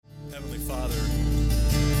Father,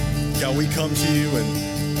 God, we come to you and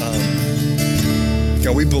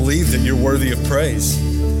God, we believe that you're worthy of praise.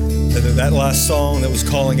 That last song that was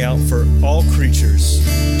calling out for all creatures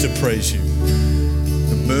to praise you.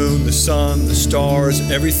 The moon, the sun, the stars,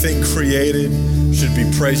 everything created should be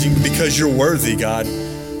praising you because you're worthy, God.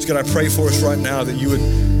 So God, I pray for us right now that you would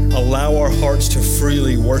allow our hearts to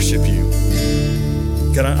freely worship you.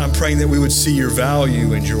 God, I'm praying that we would see your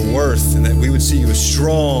value and your worth and that we would see you as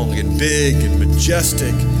strong and big and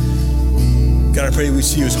majestic. God, I pray we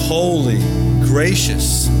see you as holy,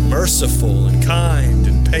 gracious, merciful, and kind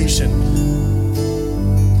and patient.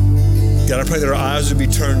 God, I pray that our eyes would be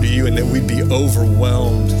turned to you and that we'd be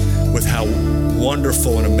overwhelmed with how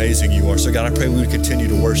wonderful and amazing you are. So God, I pray we would continue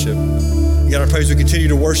to worship. God, I pray as we continue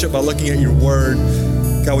to worship by looking at your word.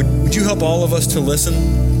 God, would you help all of us to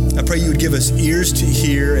listen? I pray you would give us ears to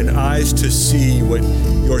hear and eyes to see what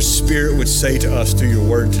your Spirit would say to us through your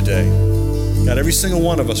word today. God, every single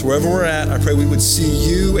one of us, wherever we're at, I pray we would see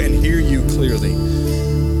you and hear you clearly.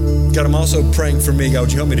 God, I'm also praying for me. God,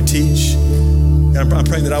 would you help me to teach? God, I'm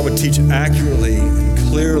praying that I would teach accurately and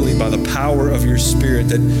clearly by the power of your Spirit,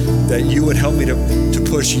 that you would help me to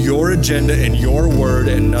push your agenda and your word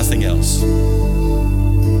and nothing else.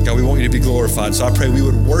 God, we want you to be glorified. So I pray we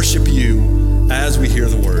would worship you as we hear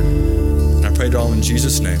the word. And I pray it all in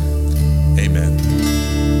Jesus' name.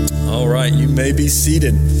 Amen. All right, you may be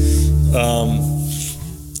seated.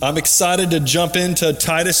 I'm excited to jump into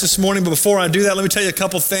Titus this morning, but before I do that, let me tell you a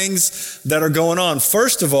couple things that are going on.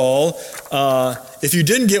 First of all, if you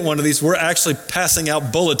didn't get one of these, we're actually passing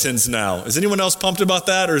out bulletins now. Is anyone else pumped about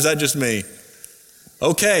that, or is that just me?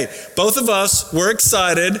 Okay, both of us, we're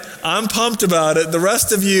excited. I'm pumped about it. The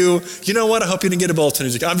rest of you, you know what? I hope you didn't get a bulletin.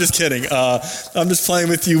 I'm just kidding. I'm just playing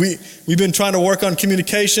with you. We've been trying to work on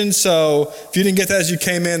communication, so if you didn't get that as you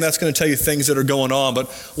came in, that's going to tell you things that are going on. But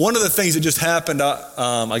one of the things that just happened,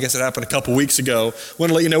 I guess it happened a couple weeks ago, I want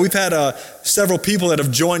to let you know we've had several people that have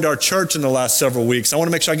joined our church in the last several weeks. I want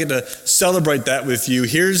to make sure I get to celebrate that with you.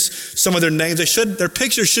 Here's some of their names. Their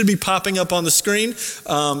pictures should be popping up on the screen.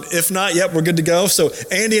 If not, yep, we're good to go. So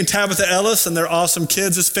Andy and Tabitha Ellis and their awesome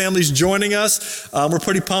kids. This family's joining us. We're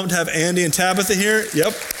pretty pumped to have Andy and Tabitha here.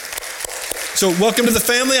 Yep. So welcome to the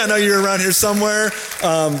family. I know you're around here somewhere.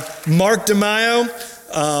 Mark DeMayo.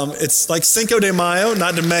 It's like Cinco de Mayo,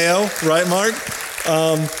 not de Mayo, right, Mark?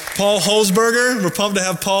 Paul Holzberger. We're pumped to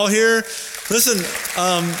have Paul here. Listen,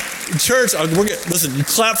 church, listen, you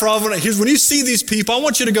clap for all of them. Here's when you see these people, I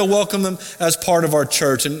want you to go welcome them as part of our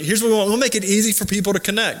church. And here's what we want. We'll make it easy for people to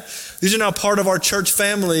connect. These are now part of our church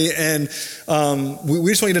family, and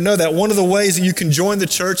we just want you to know that one of the ways that you can join the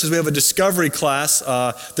church is we have a discovery class.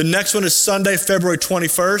 The next one is Sunday, February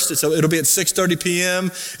 21st. So it'll be at 6:30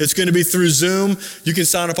 p.m. It's going to be through Zoom. You can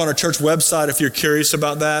sign up on our church website if you're curious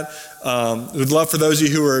about that. We'd love for those of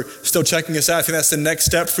you who are still checking us out. I think that's the next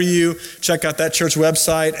step for you. Check out that church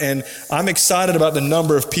website. And I'm excited about the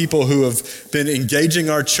number of people who have been engaging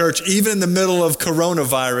our church, even in the middle of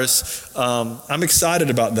coronavirus. I'm excited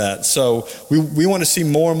about that. So we want to see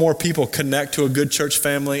more and more people connect to a good church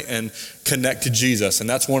family and connect to Jesus. And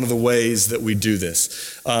that's one of the ways that we do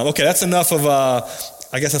this. Okay, that's enough of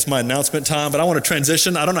I guess that's my announcement time, but I want to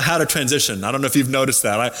transition. I don't know how to transition. I don't know if you've noticed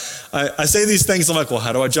that. I say these things, I'm like, well,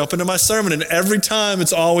 how do I jump into my sermon? And every time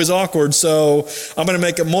it's always awkward, so I'm going to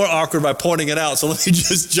make it more awkward by pointing it out. So let me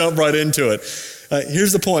just jump right into it.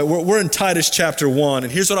 Here's the point. We're in Titus chapter 1,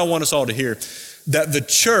 and here's what I want us all to hear. That the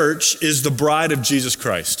church is the bride of Jesus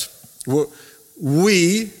Christ.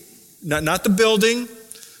 We, not the building,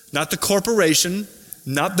 not the corporation,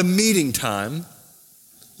 not the meeting time,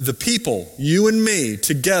 the people, you and me,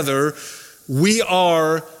 together, we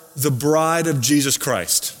are the bride of Jesus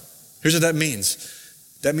Christ. Here's what that means.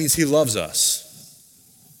 That means he loves us,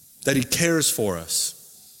 that he cares for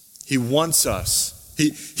us, he wants us.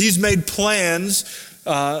 He's made plans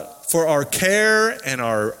for our care and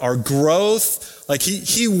our growth. Like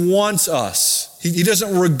he wants us. He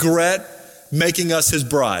doesn't regret making us his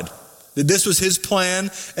bride. This was his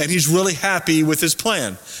plan, and he's really happy with his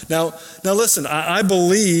plan. Now listen, I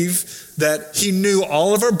believe that he knew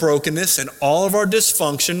all of our brokenness and all of our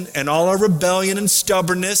dysfunction and all our rebellion and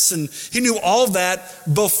stubbornness, and he knew all of that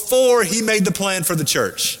before he made the plan for the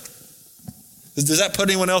church. Does that put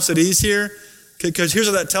anyone else at ease here? Because here's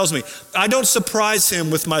what that tells me. I don't surprise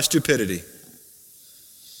him with my stupidity.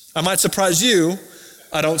 I might surprise you.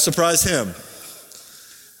 I don't surprise him.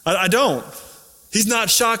 I don't. He's not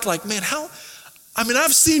shocked like, man,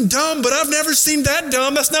 I've seen dumb, but I've never seen that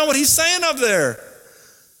dumb. That's not what he's saying up there.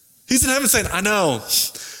 He's in heaven saying,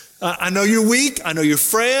 I know you're weak. I know you're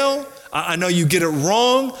frail. I know you get it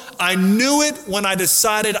wrong. I knew it when I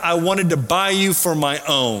decided I wanted to buy you for my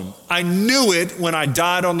own. I knew it when I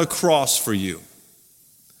died on the cross for you.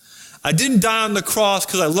 I didn't die on the cross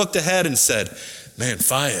because I looked ahead and said, man,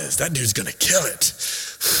 Fayez, that dude's going to kill it.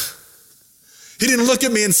 He didn't look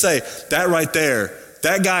at me and say, that right there,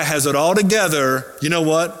 that guy has it all together. You know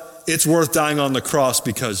what? It's worth dying on the cross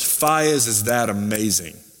because Fayez is that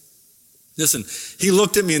amazing. Listen, he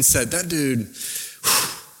looked at me and said, that dude,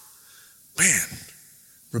 man,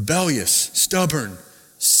 rebellious, stubborn,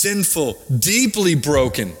 sinful, deeply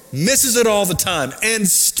broken, misses it all the time. And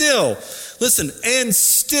still,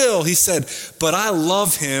 he said, but I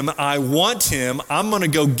love him, I want him, I'm going to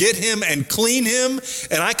go get him and clean him,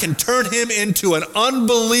 and I can turn him into an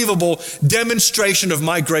unbelievable demonstration of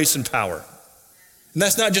my grace and power. And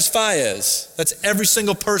that's not just Fayez. That's every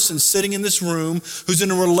single person sitting in this room who's in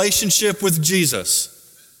a relationship with Jesus.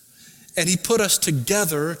 And he put us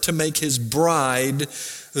together to make his bride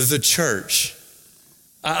the church.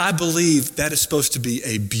 I believe that is supposed to be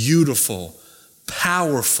a beautiful,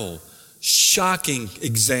 powerful, shocking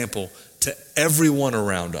example to everyone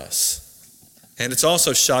around us. And it's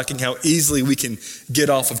also shocking how easily we can get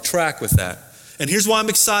off of track with that. And here's why I'm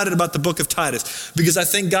excited about the book of Titus, because I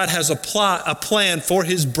think God has a plan for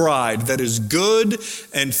his bride that is good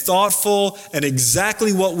and thoughtful and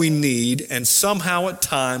exactly what we need. And somehow at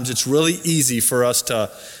times it's really easy for us to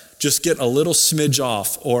just get a little smidge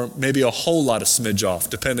off, or maybe a whole lot of smidge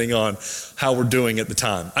off, depending on how we're doing at the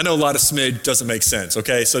time. I know a lot of smidge doesn't make sense,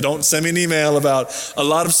 okay? So don't send me an email about a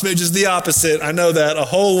lot of smidge is the opposite. I know that. A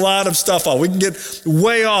whole lot of stuff off. We can get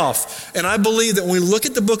way off. And I believe that when we look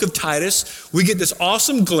at the book of Titus, we get this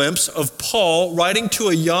awesome glimpse of Paul writing to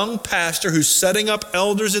a young pastor who's setting up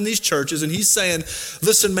elders in these churches, and he's saying,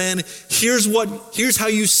 listen, man, here's how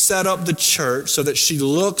you set up the church so that she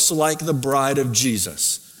looks like the bride of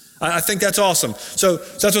Jesus. I think that's awesome. So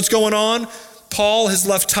that's what's going on. Paul has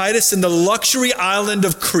left Titus in the luxury island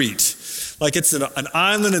of Crete. Like it's an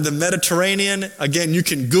island in the Mediterranean. Again, you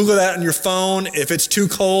can Google that on your phone if it's too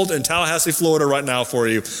cold in Tallahassee, Florida right now for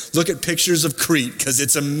you. Look at pictures of Crete because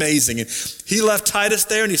it's amazing. And he left Titus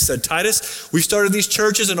there and he said, Titus, we started these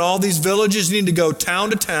churches in all these villages. You need to go town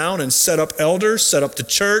to town and set up elders, set up the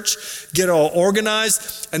church, get it all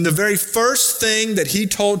organized. And the very first thing that he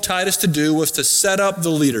told Titus to do was to set up the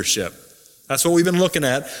leadership. That's what we've been looking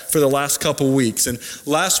at for the last couple weeks. And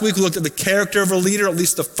last week we looked at the character of a leader, at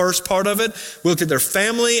least the first part of it. We looked at their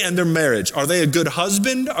family and their marriage. Are they a good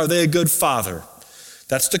husband? Are they a good father?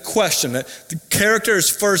 That's the question. The character is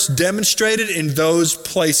first demonstrated in those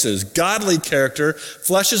places. Godly character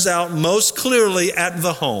fleshes out most clearly at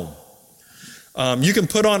the home. You can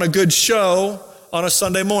put on a good show on a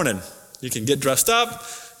Sunday morning. You can get dressed up.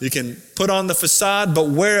 You can put on the facade, but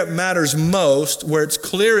where it matters most, where it's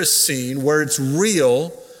clearest seen, where it's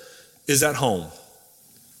real, is at home.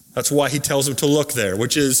 That's why he tells them to look there,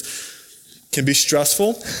 which can be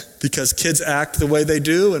stressful because kids act the way they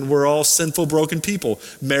do and we're all sinful, broken people.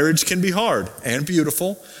 Marriage can be hard and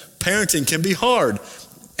beautiful. Parenting can be hard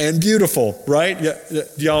and beautiful, right?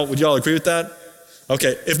 Would y'all agree with that?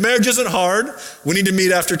 Okay, if marriage isn't hard, we need to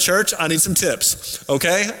meet after church. I need some tips,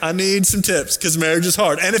 okay? I need some tips because marriage is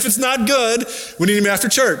hard. And if it's not good, we need to meet after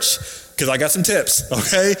church because I got some tips,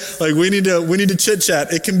 okay? Like we need to chit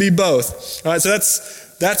chat. It can be both. All right, so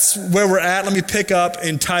that's where we're at. Let me pick up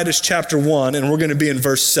in Titus chapter 1, and we're going to be in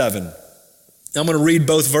verse 7. I'm going to read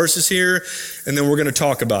both verses here, and then we're going to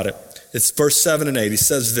talk about it. It's verse 7 and 8. He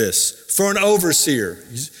says this, for an overseer,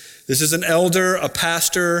 this is an elder, a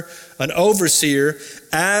pastor, an overseer,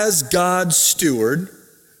 as God's steward,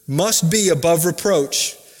 must be above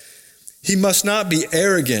reproach. He must not be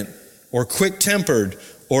arrogant or quick-tempered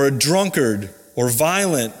or a drunkard or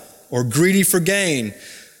violent or greedy for gain,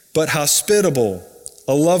 but hospitable,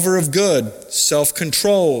 a lover of good,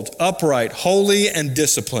 self-controlled, upright, holy, and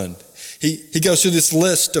disciplined. He goes through this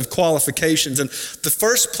list of qualifications. And the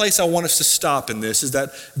first place I want us to stop in this is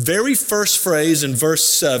that very first phrase in verse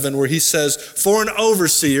 7 where he says, for an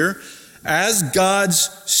overseer, as God's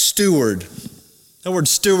steward. That word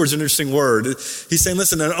steward is an interesting word. He's saying,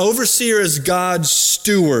 listen, an overseer is God's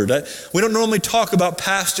steward. We don't normally talk about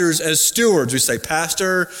pastors as stewards. We say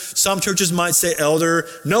pastor. Some churches might say elder.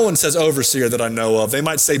 No one says overseer that I know of. They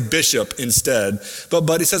might say bishop instead.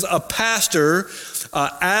 But he says a pastor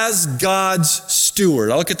as God's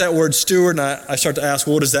steward. I look at that word steward and I start to ask,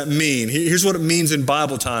 well, what does that mean? Here's what it means in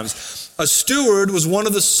Bible times. A steward was one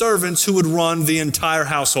of the servants who would run the entire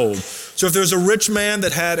household. So if there's a rich man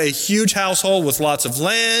that had a huge household with lots of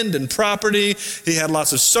land and property, he had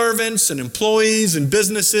lots of servants and employees and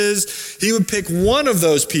businesses, he would pick one of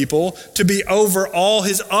those people to be over all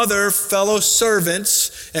his other fellow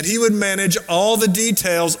servants, and he would manage all the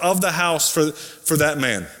details of the house for that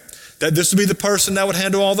man. That this would be the person that would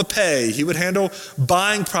handle all the pay. He would handle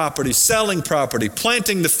buying property, selling property,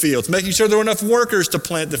 planting the fields, making sure there were enough workers to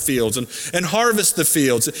plant the fields and harvest the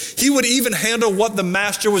fields. He would even handle what the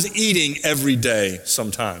master was eating every day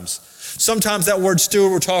sometimes. Sometimes that word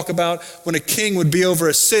steward would talk about when a king would be over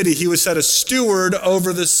a city, he would set a steward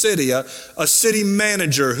over the city, a city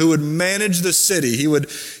manager who would manage the city. He would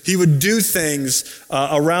do things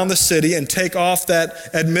around the city and take off that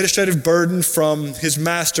administrative burden from his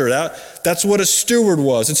master. That's what a steward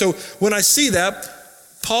was. And so when I see that,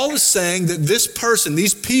 Paul is saying that this person,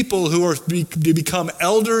 these people who are to become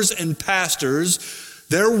elders and pastors,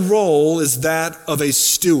 their role is that of a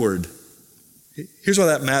steward. Here's why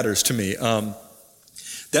that matters to me.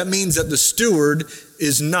 That means that the steward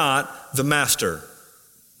is not the master.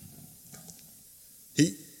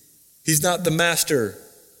 He's not the master.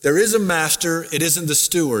 There is a master, it isn't the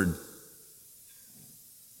steward.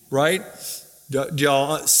 Right? Do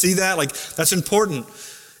y'all see that? Like, that's important.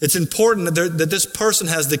 It's important that this person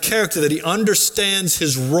has the character, that he understands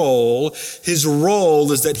his role. His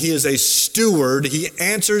role is that he is a steward. He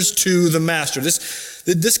answers to the master.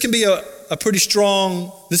 This can be a pretty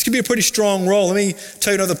strong role. Let me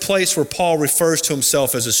tell you another place where Paul refers to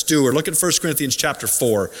himself as a steward. Look at 1 Corinthians chapter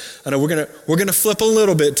 4. I know we're gonna flip a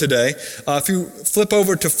little bit today. If you flip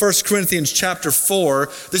over to 1 Corinthians chapter 4,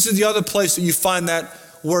 this is the other place that you find that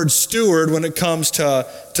word steward when it comes to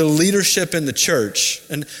leadership in the church.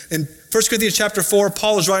 And in 1 Corinthians chapter 4,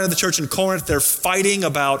 Paul is writing to the church in Corinth. They're fighting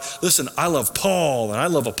about, listen, I love Paul, and I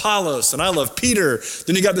love Apollos, and I love Peter.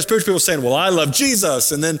 Then you got the spiritual people saying, well, I love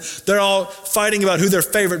Jesus. And then they're all fighting about who their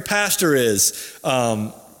favorite pastor is.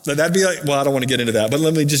 That'd be like, well, I don't want to get into that, but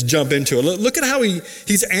let me just jump into it. Look at how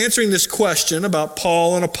he's answering this question about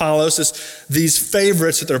Paul and Apollos, these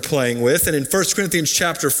favorites that they're playing with. And in 1 Corinthians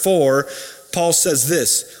chapter 4, Paul says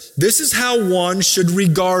this is how one should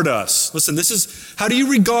regard us. Listen, this is, how do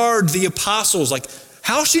you regard the apostles? Like,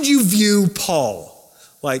 how should you view Paul?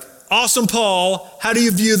 Like, awesome Paul, how do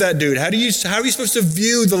you view that dude? How are you supposed to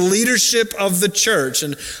view the leadership of the church?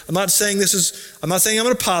 And I'm not saying I'm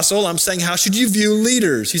an apostle, I'm saying how should you view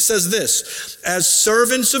leaders? He says this, as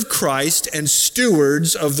servants of Christ and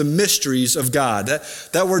stewards of the mysteries of God.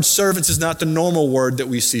 That word servants is not the normal word that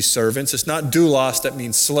we see servants. It's not doulos, that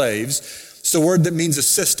means slaves. It's the word that means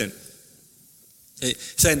assistant.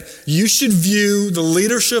 It's saying you should view the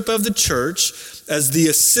leadership of the church as the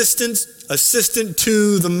assistant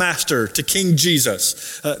to the master, to King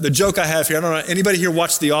Jesus. The joke I have here, I don't know, anybody here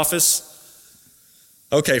watch The Office?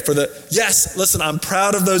 Okay, yes, listen, I'm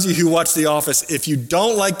proud of those of you who watch The Office. If you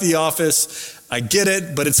don't like The Office, I get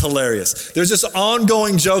it, but it's hilarious. There's this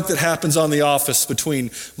ongoing joke that happens on The Office between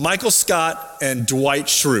Michael Scott and Dwight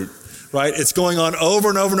Schrute. Right? It's going on over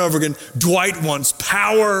and over and over again. Dwight wants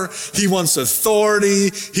power. He wants authority.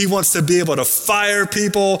 He wants to be able to fire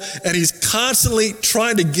people. And he's constantly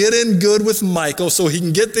trying to get in good with Michael so he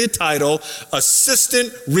can get the title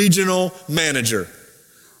Assistant Regional Manager.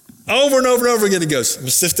 Over and over and over again, he goes,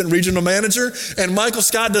 assistant regional manager. And Michael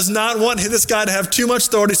Scott does not want this guy to have too much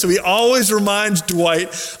authority, so he always reminds Dwight,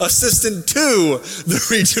 assistant to the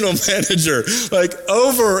regional manager. Like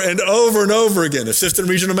over and over and over again. Assistant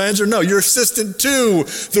regional manager? No, you're assistant to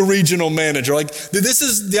the regional manager. Like, this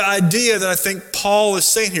is the idea that I think Paul is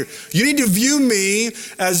saying here. You need to view me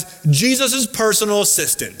as Jesus' personal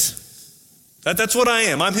assistant. That's what I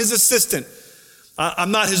am. I'm his assistant.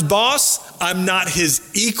 I'm not his boss. I'm not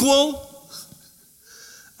his equal.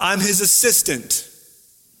 I'm his assistant.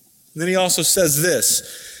 And then he also says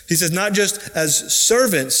this. He says, not just as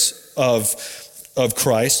servants of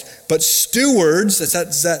Christ, but stewards,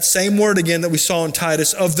 that's that same word again that we saw in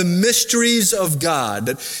Titus, of the mysteries of God.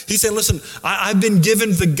 That he said, listen, I've been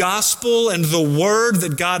given the gospel and the word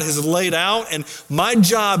that God has laid out, and my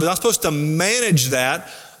job is I'm supposed to manage that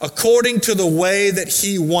according to the way that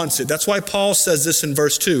he wants it. That's why Paul says this in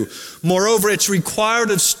verse 2. Moreover, it's required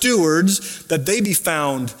of stewards that they be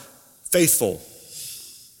found faithful.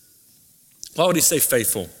 Why would he say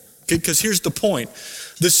faithful? Because here's the point.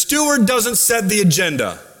 The steward doesn't set the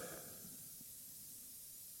agenda.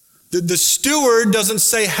 The steward doesn't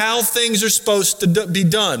say how things are supposed to be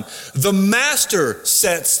done. The master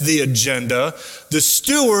sets the agenda. The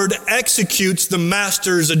steward executes the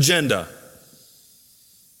master's agenda.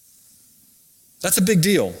 That's a big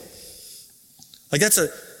deal. Like that's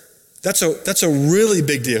That's a really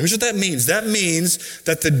big deal. Here's what that means. That means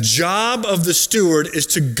that the job of the steward is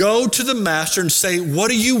to go to the master and say, what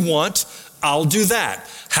do you want? I'll do that.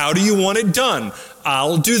 How do you want it done?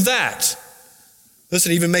 I'll do that.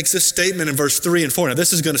 Listen, he even makes this statement in verse 3 and 4. Now,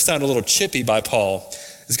 this is going to sound a little chippy by Paul.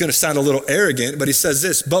 It's going to sound a little arrogant, but he says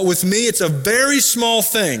this, but with me, it's a very small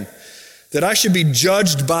thing that I should be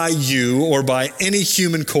judged by you or by any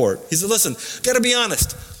human court. He said, listen, got to be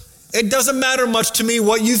honest. It doesn't matter much to me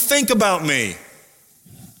what you think about me.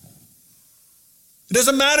 It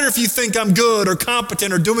doesn't matter if you think I'm good or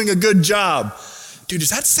competent or doing a good job. Dude,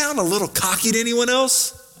 does that sound a little cocky to anyone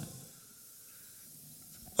else?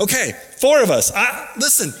 Okay, 4 of us.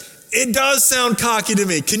 Listen, it does sound cocky to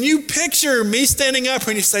me. Can you picture me standing up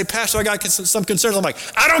when you say, Pastor, I got some concerns? I'm like,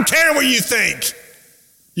 I don't care what you think.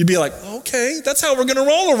 You'd be like, okay, that's how we're going to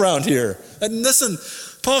roll around here. And listen,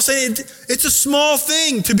 Paul's saying it's a small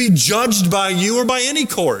thing to be judged by you or by any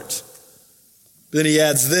court. Then he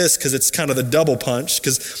adds this because it's kind of the double punch,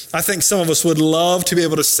 because I think some of us would love to be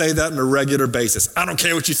able to say that on a regular basis. I don't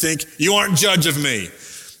care what you think. You aren't judge of me,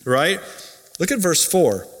 right? Look at verse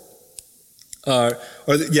 4.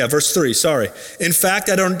 Verse 3, sorry. In fact,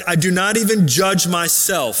 I do not even judge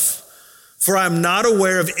myself, for I'm not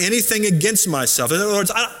aware of anything against myself. In other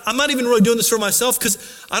words, I'm not even really doing this for myself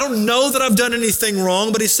because I don't know that I've done anything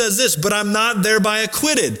wrong, but he says this, but I'm not thereby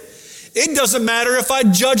acquitted. It doesn't matter if I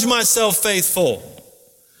judge myself faithful.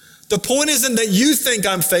 The point isn't that you think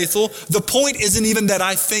I'm faithful. The point isn't even that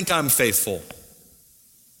I think I'm faithful.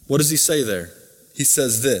 What does he say there? He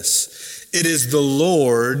says this, it is the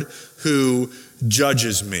Lord who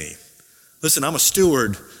judges me. Listen, I'm a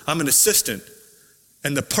steward. I'm an assistant.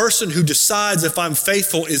 And the person who decides if I'm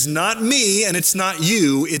faithful is not me and it's not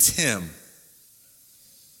you, it's him.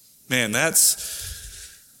 Man, that's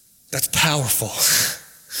powerful.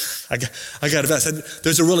 I got to.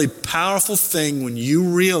 There's a really powerful thing when you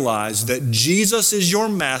realize that Jesus is your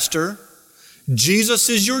master. Jesus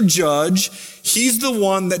is your judge. He's the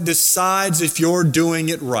one that decides if you're doing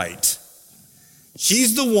it right.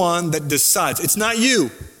 He's the one that decides. It's not you.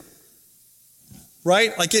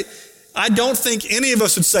 Right? I don't think any of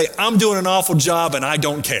us would say, I'm doing an awful job and I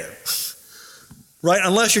don't care. Right?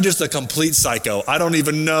 Unless you're just a complete psycho. I don't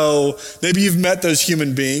even know. Maybe you've met those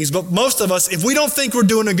human beings, but most of us, if we don't think we're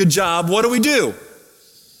doing a good job, what do?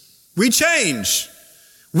 We change.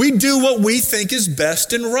 We do what we think is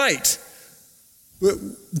best and right.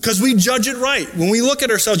 Because we judge it right. When we look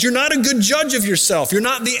at ourselves, you're not a good judge of yourself. You're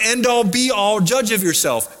not the end-all, be-all judge of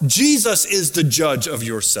yourself. Jesus is the judge of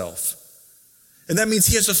yourself. And that means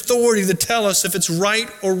he has authority to tell us if it's right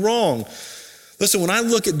or wrong. Listen, when I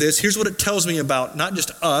look at this, here's what it tells me about not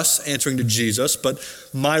just us answering to Jesus, but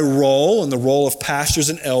my role and the role of pastors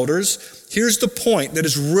and elders. Here's the point that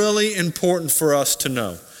is really important for us to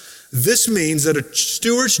know. This means that a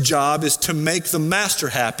steward's job is to make the master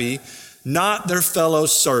happy, not their fellow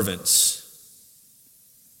servants.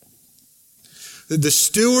 The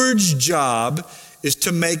steward's job is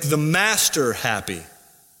to make the master happy,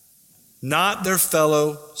 not their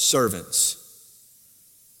fellow servants.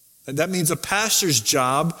 And that means a pastor's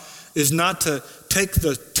job is not to take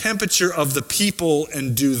the temperature of the people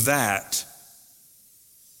and do that.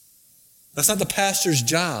 That's not the pastor's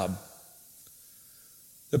job.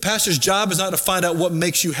 The pastor's job is not to find out what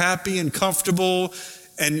makes you happy and comfortable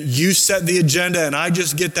and you set the agenda and I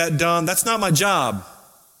just get that done. That's not my job.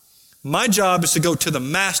 My job is to go to the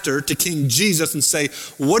master, to King Jesus, and say,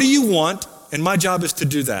 what do you want? And my job is to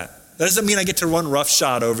do that. That doesn't mean I get to run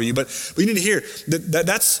roughshod over you, but you need to hear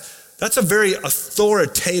that's a very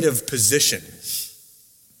authoritative position.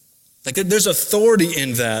 There's authority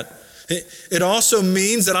in that. It also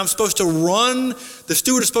means that the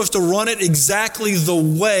steward is supposed to run it exactly the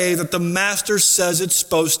way that the master says it's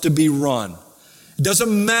supposed to be run. It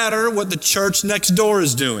doesn't matter what the church next door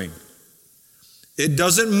is doing. It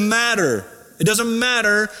doesn't matter. It doesn't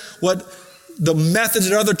matter what the methods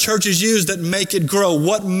that other churches use that make it grow.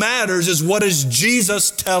 What matters is what does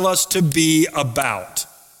Jesus tell us to be about?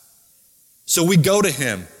 So we go to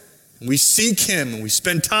him, and we seek him, and we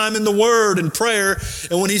spend time in the word and prayer,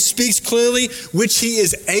 and when he speaks clearly, which he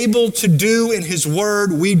is able to do in his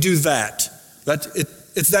word, we do that.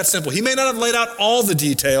 It's that simple. He may not have laid out all the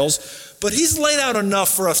details, but he's laid out enough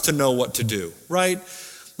for us to know what to do, right?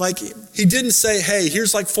 He didn't say, hey,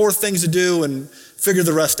 here's 4 things to do and figure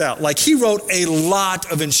the rest out. He wrote a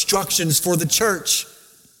lot of instructions for the church.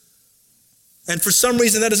 And for some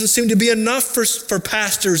reason, that doesn't seem to be enough for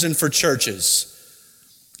pastors and for churches.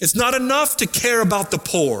 It's not enough to care about the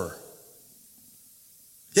poor.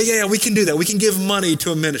 Yeah, we can do that. We can give money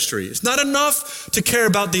to a ministry. It's not enough to care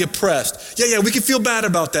about the oppressed. Yeah, we can feel bad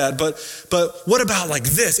about that, but what about like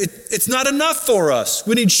this? It's not enough for us.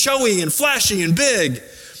 We need showy and flashy and big.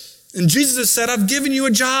 And Jesus has said, I've given you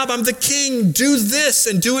a job. I'm the king. Do this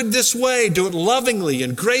and do it this way. Do it lovingly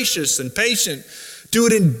and gracious and patient. Do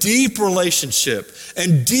it in deep relationship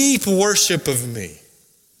and deep worship of me.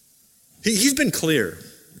 He's been clear.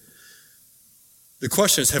 The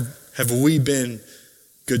question is, have we been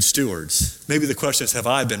good stewards? Maybe the question is, have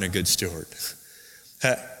I been a good steward?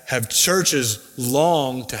 Have churches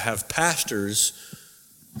longed to have pastors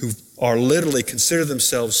who are literally consider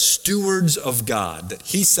themselves stewards of God, that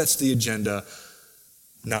he sets the agenda,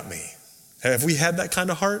 not me? Have we had that kind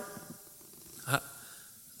of heart?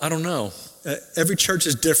 I don't know. Every church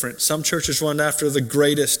is different. Some churches run after the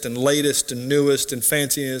greatest and latest and newest and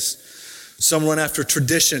fanciest. Some run after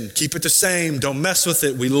tradition. Keep it the same. Don't mess with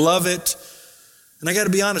it. We love it. And I got to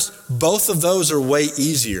be honest, both of those are way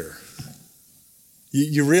easier.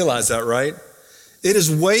 You realize that, right? It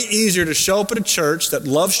is way easier to show up at a church that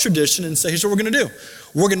loves tradition and say, here's what we're going to do.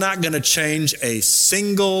 We're not going to change a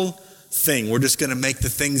single thing. We're just going to make the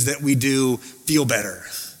things that we do feel better.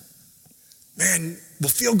 Man, we'll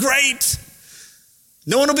feel great.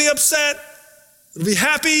 No one will be upset. It'll be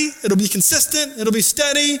happy. It'll be consistent. It'll be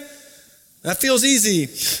steady. That feels easy.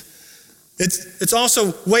 It's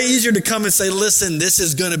also way easier to come and say, listen, this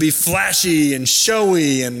is going to be flashy and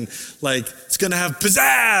showy and like it's going to have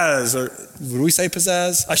pizzazz. Or would we say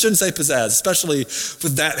pizzazz? I shouldn't say pizzazz, especially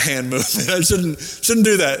with that hand movement. I shouldn't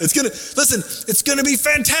do that. It's going to be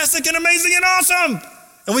fantastic and amazing and awesome.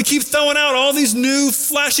 And we keep throwing out all these new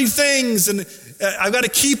flashy things, and I've got to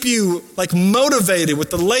keep you like motivated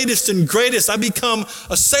with the latest and greatest. I become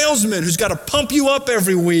a salesman who's got to pump you up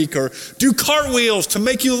every week or do cartwheels to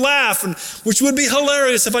make you laugh, and which would be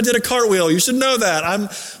hilarious if I did a cartwheel. You should know that. I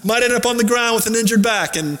might end up on the ground with an injured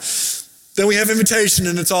back, and then we have invitation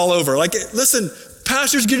and it's all over. Like, listen,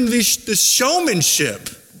 pastors get into this showmanship,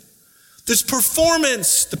 this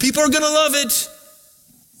performance. The people are going to love it.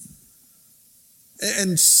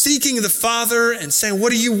 And seeking the Father and saying,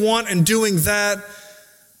 what do you want? And doing that,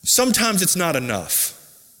 sometimes it's not enough.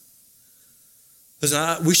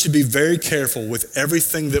 Listen, we should be very careful with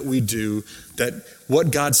everything that we do, that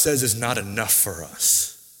what God says is not enough for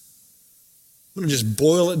us. I'm going to just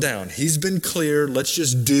boil it down. He's been clear. Let's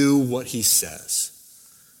just do what he says.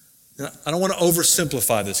 And I don't want to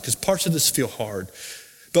oversimplify this because parts of this feel hard.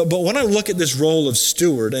 But when I look at this role of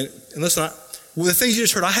steward, and listen, well, the things you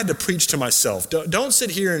just heard, I had to preach to myself. Don't sit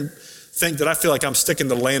here and think that I feel like I'm sticking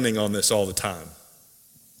the landing on this all the time.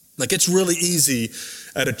 Like, it's really easy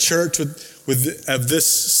at a church of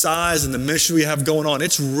this size and the mission we have going on.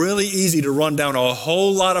 It's really easy to run down a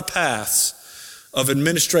whole lot of paths of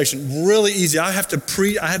administration. Really easy. I had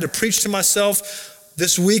to preach to myself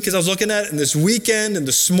this week as I was looking at it, and this weekend and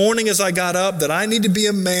this morning as I got up, that I need to be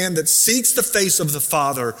a man that seeks the face of the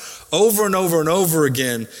Father over and over and over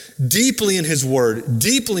again, deeply in his word,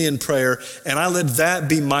 deeply in prayer, and I let that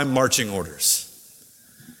be my marching orders.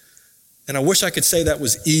 And I wish I could say that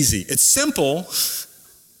was easy. It's simple.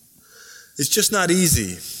 It's just not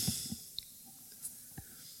easy.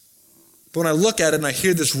 But when I look at it and I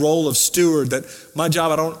hear this role of steward, that my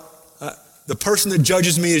job, the person that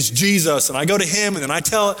judges me is Jesus, and I go to him and then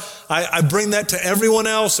I bring that to everyone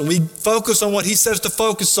else, and we focus on what he says to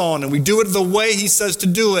focus on, and we do it the way he says to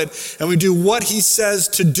do it, and we do what he says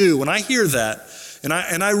to do. When I hear that and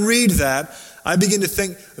I read that, I begin to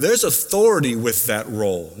think there's authority with that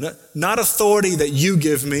role. Not authority that you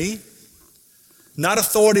give me, not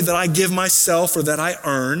authority that I give myself or that I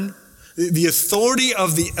earn. The authority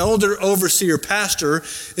of the elder, overseer, pastor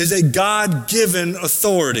is a God-given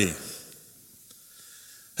authority.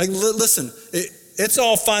 Like, listen, it's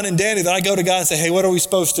all fine and dandy that I go to God and say, hey, what are we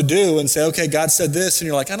supposed to do? And say, okay, God said this. And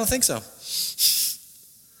you're like, I don't think so.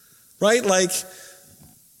 Right? Like,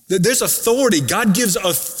 there's authority. God gives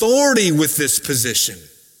authority with this position.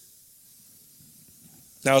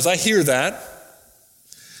 Now, as I hear that,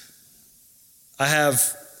 I have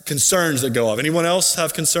concerns that go off. Anyone else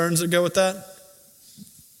have concerns that go with that?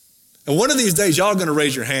 And one of these days, y'all are going to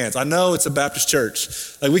raise your hands. I know it's a Baptist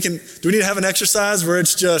church. Like, do we need to have an exercise where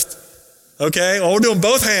it's just, okay, well, we're doing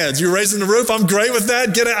both hands. You're raising the roof. I'm great with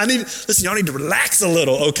that. Listen, y'all need to relax a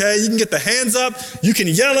little, okay? You can get the hands up. You can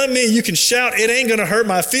yell at me. You can shout. It ain't going to hurt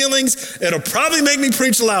my feelings. It'll probably make me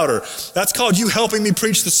preach louder. That's called you helping me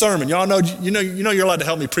preach the sermon. Y'all know, you know you're allowed to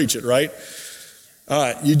help me preach it, right? All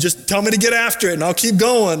right, you just tell me to get after it and I'll keep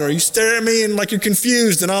going, or you stare at me and like you're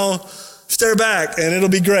confused and I'll Stare back and it'll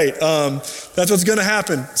be great. That's what's going to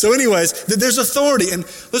happen. So anyways, there's authority. And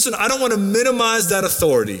listen, I don't want to minimize that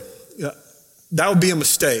authority. That would be a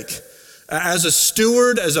mistake. As a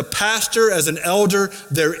steward, as a pastor, as an elder,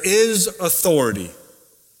 there is authority.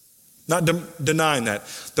 Not denying that.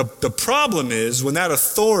 The problem is when that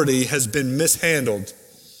authority has been mishandled.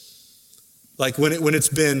 Like when it's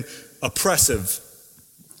been oppressive,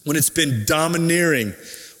 when it's been domineering,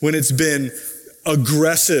 when it's been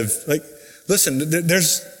aggressive. Like, listen,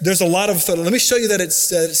 there's a lot of authority. Let me show you that it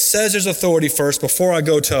says there's authority first before I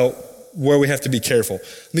go to where we have to be careful.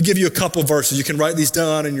 Let me give you a couple verses. You can write these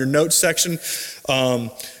down in your notes section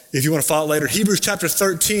if you want to follow it later. Hebrews chapter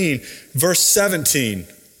 13, verse 17.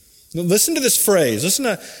 Listen to this phrase. Listen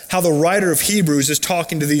to how the writer of Hebrews is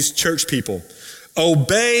talking to these church people.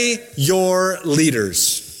 Obey your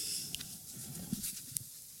leaders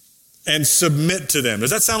and submit to them. Does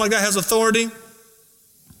that sound like that has authority?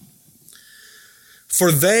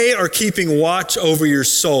 For they are keeping watch over your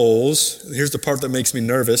souls. Here's the part that makes me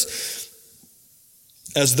nervous.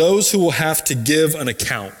 As those who will have to give an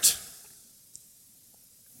account.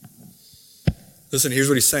 Listen, here's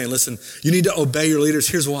what he's saying. Listen, you need to obey your leaders.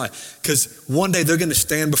 Here's why. Because one day they're going to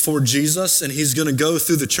stand before Jesus and he's going to go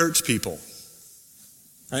through the church people.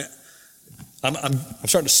 I'm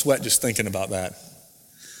starting to sweat just thinking about that.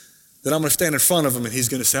 That I'm going to stand in front of him and he's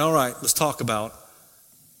going to say, all right, let's talk about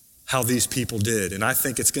how these people did. And I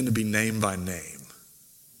think it's going to be name by name.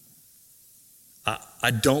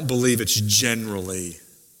 I don't believe it's generally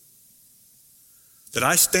that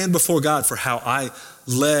I stand before God for how I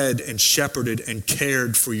led and shepherded and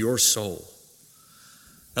cared for your soul.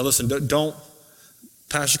 Now listen, don't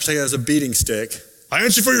pastor take it as a beating stick. I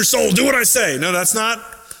answer for your soul, do what I say. No, that's not.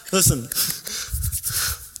 Listen,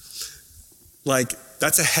 like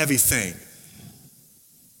that's a heavy thing.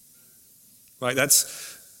 Right? That's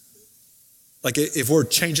like if we're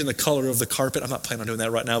changing the color of the carpet, I'm not planning on doing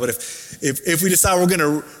that right now, but if we decide we're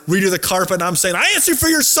going to redo the carpet and I'm saying, I answer for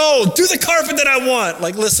your soul, do the carpet that I want.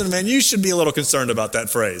 Like, listen, man, you should be a little concerned about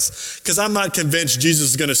that phrase because I'm not convinced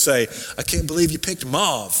Jesus is going to say, I can't believe you picked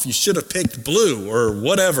mauve. You should have picked blue or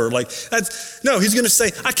whatever. Like no, he's going to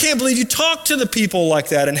say, I can't believe you talked to the people like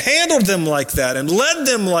that and handled them like that and led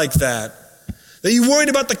them like that. That you worried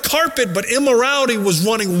about the carpet, but immorality was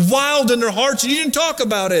running wild in their hearts and you didn't talk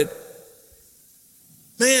about it.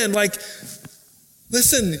 Man, like,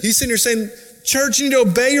 listen, he's sitting here saying, church, you need to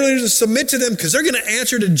obey your leaders and submit to them because they're going to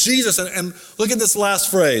answer to Jesus. And look at this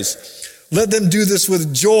last phrase. Let them do this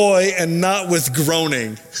with joy and not with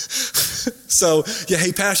groaning. So, yeah,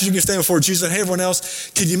 hey, pastors, you can stand before Jesus and hey, everyone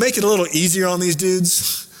else, can you make it a little easier on these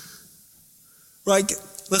dudes? Right?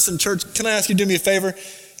 Listen, church, can I ask you to do me a favor?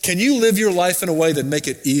 Can you live your life in a way that make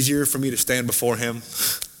it easier for me to stand before him?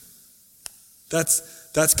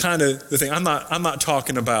 That's kind of the thing. I'm not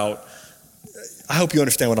talking about, I hope you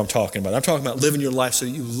understand what I'm talking about. I'm talking about living your life so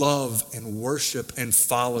that you love and worship and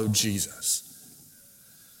follow Jesus.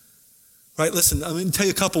 Right? Listen, I'm going to tell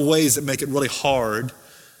you a couple ways that make it really hard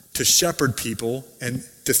to shepherd people and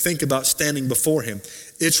to think about standing before him.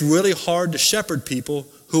 It's really hard to shepherd people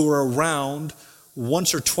who are around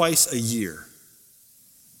once or twice a year.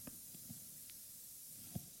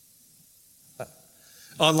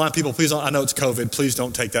 Online people, please don't, I know it's COVID, please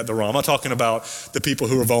don't take that the wrong. I'm not talking about the people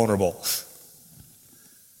who are vulnerable.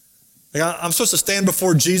 Like I'm supposed to stand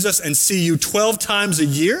before Jesus and see you 12 times a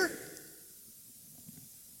year?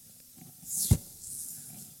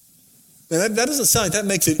 Man, that doesn't sound like that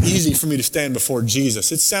makes it easy for me to stand before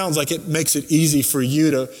Jesus. It sounds like it makes it easy for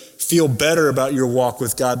you to feel better about your walk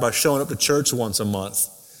with God by showing up to church once a month.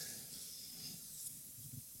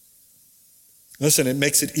 Listen, it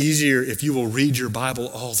makes it easier if you will read your Bible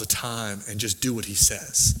all the time and just do what he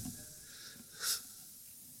says.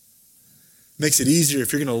 It makes it easier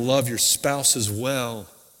if you're going to love your spouse as well.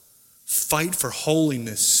 Fight for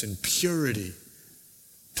holiness and purity.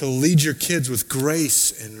 To lead your kids with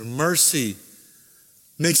grace and mercy.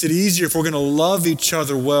 Makes it easier if we're going to love each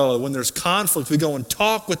other well. When there's conflict, we go and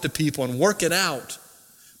talk with the people and work it out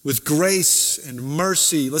with grace and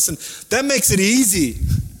mercy. Listen, that makes it easy.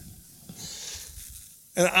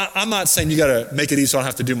 And I'm not saying you got to make it easy so I don't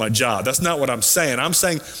have to do my job. That's not what I'm saying. I'm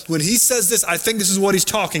saying when he says this, I think this is what he's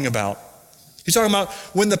talking about. He's talking about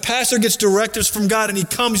when the pastor gets directives from God and he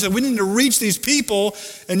comes, he said, we need to reach these people,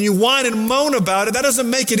 and you whine and moan about it. That doesn't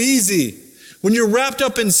make it easy. When you're wrapped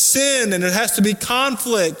up in sin and it has to be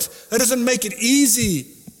conflict, that doesn't make it easy.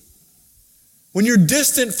 When you're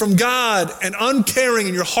distant from God and uncaring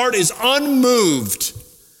and your heart is unmoved,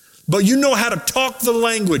 but you know how to talk the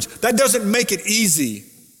language, that doesn't make it easy.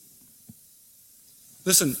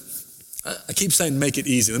 Listen, I keep saying make it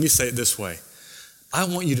easy. Let me say it this way. I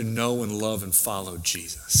want you to know and love and follow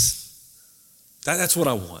Jesus. That's what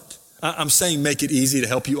I want. I'm saying make it easy to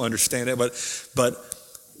help you understand it, but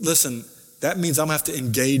listen, that means I'm going to have to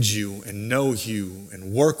engage you and know you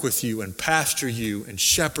and work with you and pastor you and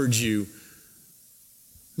shepherd you.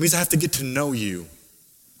 It means I have to get to know you.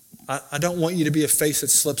 I don't want you to be a face that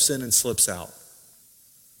slips in and slips out.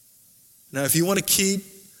 Now, if you want to keep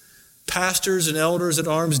pastors and elders at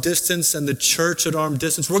arm's distance and the church at arm's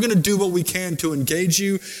distance, we're going to do what we can to engage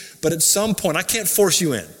you, but at some point, I can't force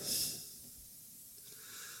you in.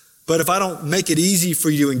 But if I don't make it easy for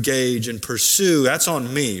you to engage and pursue, that's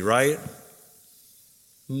on me, right?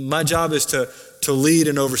 My job is to lead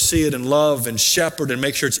and oversee it and love and shepherd and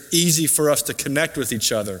make sure it's easy for us to connect with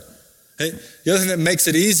each other. The other thing that makes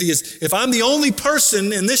it easy is if I'm the only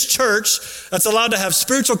person in this church that's allowed to have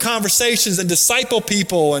spiritual conversations and disciple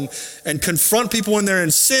people and confront people when they're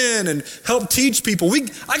in sin and help teach people,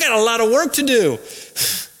 I got a lot of work to do.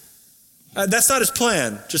 That's not his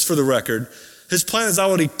plan, just for the record. His plan is I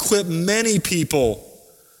would equip many people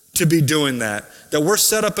to be doing that we're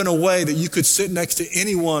set up in a way that you could sit next to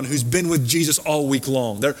anyone who's been with Jesus all week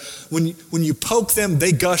long. When you poke them,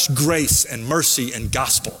 they gush grace and mercy and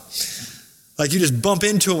gospel. Like you just bump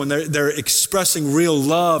into them and they're expressing real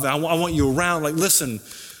love. I want you around. Like, listen,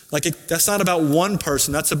 that's not about one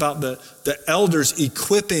person. That's about the elders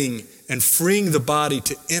equipping and freeing the body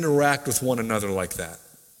to interact with one another like that.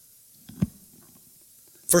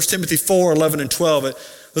 1 Timothy 4, 11 and 12,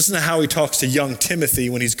 listen to how he talks to young Timothy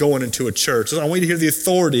when he's going into a church. I want you to hear the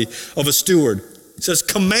authority of a steward. It says,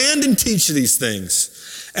 command and teach these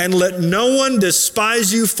things, and let no one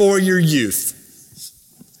despise you for your youth.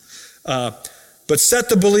 But set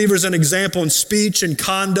the believers an example in speech and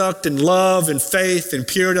conduct and love and faith and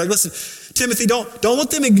purity. Like, listen, Timothy, don't let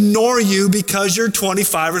them ignore you because you're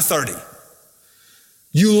 25 or 30.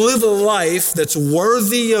 You live a life that's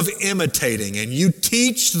worthy of imitating, and you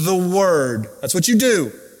teach the word. That's what you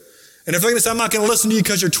do. And if they're going to say, I'm not going to listen to you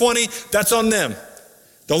because you're 20, that's on them.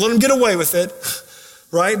 Don't let them get away with it,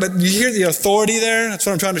 right? But you hear the authority there? That's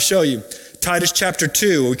what I'm trying to show you. Titus chapter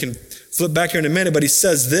 2, we can flip back here in a minute, but he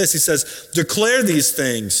says this. He says, declare these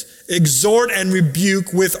things, exhort and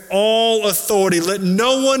rebuke with all authority. Let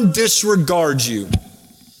no one disregard you.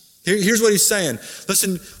 Here's what he's saying.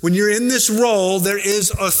 Listen, when you're in this role, there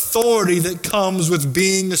is authority that comes with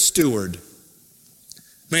being a steward.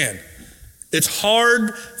 Man, it's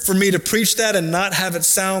hard for me to preach that and not have it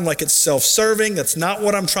sound like it's self-serving. That's not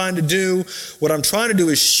what I'm trying to do. What I'm trying to do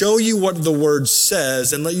is show you what the word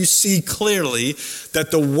says and let you see clearly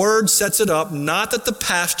that the word sets it up, not that the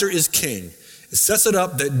pastor is king. It sets it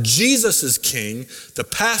up that Jesus is king. The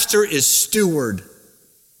pastor is steward.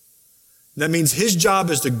 That means his job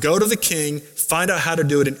is to go to the king, find out how to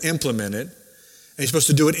do it and implement it. And he's supposed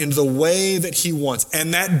to do it in the way that he wants.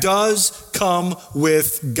 And that does come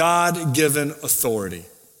with God-given authority.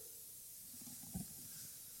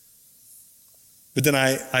 But then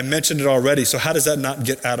I mentioned it already, so how does that not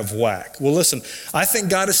get out of whack? Well, listen, I think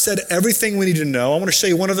God has said everything we need to know. I want to show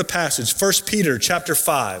you one other passage, 1 Peter chapter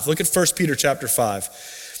 5. Look at 1 Peter chapter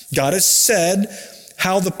 5. God has said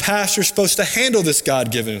how the pastor is supposed to handle this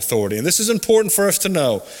God-given authority. And this is important for us to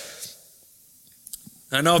know.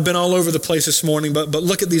 I know I've been all over the place this morning, but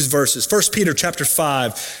look at these verses. 1 Peter chapter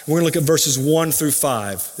 5, we're going to look at verses 1 through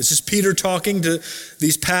 5. This is Peter talking to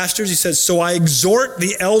these pastors. He says, so I exhort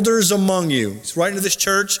the elders among you. He's writing to this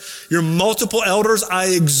church. You're multiple elders. I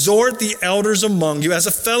exhort the elders among you as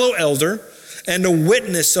a fellow elder and a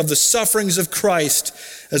witness of the sufferings of Christ,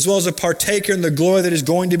 as well as a partaker in the glory that is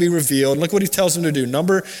going to be revealed. And look what he tells them to do.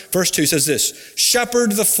 Verse 2 says this,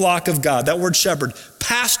 shepherd the flock of God. That word shepherd,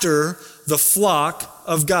 pastor the flock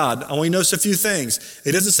of God. I want you to notice a few things.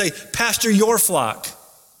 It doesn't say pastor your flock.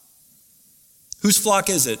 Whose flock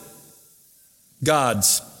is it?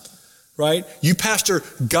 God's, right? You pastor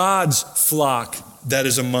God's flock that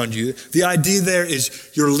is among you. The idea there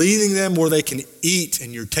is you're leading them where they can eat,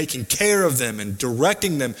 and you're taking care of them and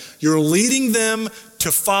directing them. You're leading them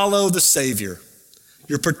to follow the Savior.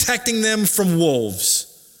 You're protecting them from wolves.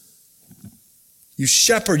 You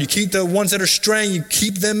shepherd, you keep the ones that are straying, you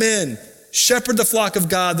keep them in. Shepherd the flock of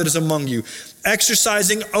God that is among you.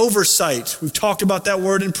 Exercising oversight. We've talked about that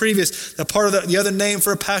word in previous. That part of the other name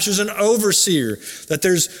for a pastor is an overseer. That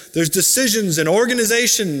there's decisions and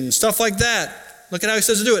organization and stuff like that. Look at how he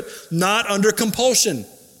says to do it. Not under compulsion,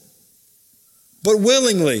 but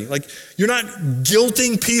willingly. Like, you're not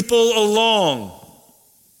guilting people along.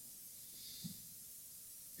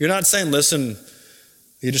 You're not saying, listen,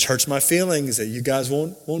 it just hurts my feelings that you guys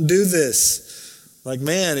won't do this. Like,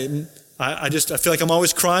 man, I feel like I'm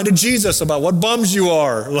always crying to Jesus about what bums you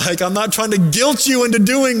are. Like, I'm not trying to guilt you into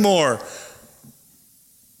doing more.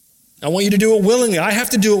 I want you to do it willingly. I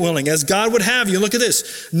have to do it willingly, as God would have you. Look at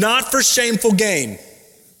this. Not for shameful gain.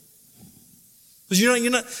 Because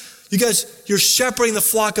you guys, you're shepherding the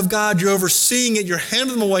flock of God. You're overseeing it. You're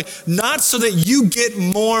handing them away. Not so that you get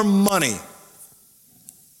more money.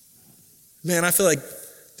 Man, I feel like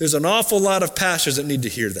there's an awful lot of pastors that need to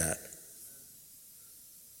hear that.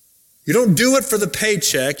 You don't do it for the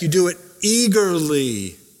paycheck. You do it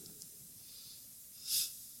eagerly.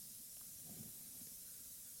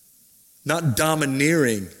 Not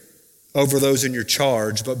domineering over those in your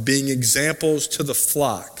charge, but being examples to the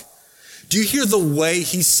flock. Do you hear the way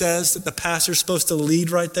he says that the pastor's supposed to lead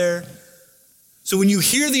right there? So when you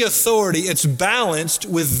hear the authority, it's balanced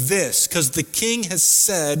with this, because the king has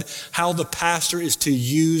said how the pastor is to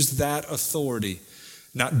use that authority.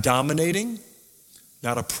 Not dominating,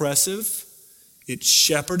 not oppressive. It's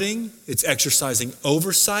shepherding. It's exercising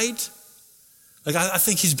oversight. Like, I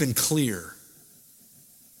think he's been clear.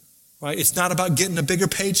 Right? It's not about getting a bigger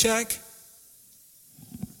paycheck.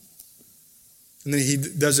 And then he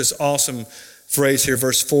does this awesome phrase here,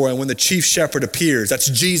 verse 4, and when the chief shepherd appears, that's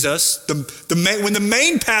Jesus, when the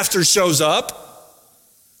main pastor shows up,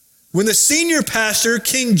 when the senior pastor,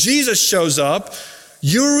 King Jesus, shows up,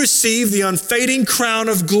 you will receive the unfading crown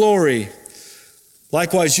of glory.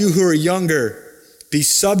 Likewise, you who are younger, be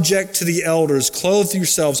subject to the elders, clothe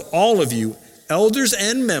yourselves, all of you, elders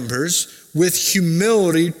and members, with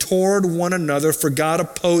humility toward one another, for God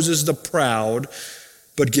opposes the proud,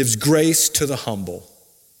 but gives grace to the humble.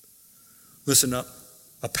 Listen up.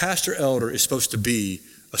 A pastor elder is supposed to be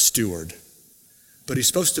a steward, but he's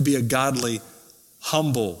supposed to be a godly,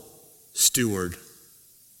 humble steward.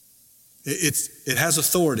 It has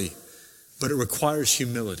authority, but it requires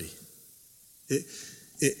humility.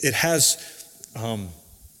 It has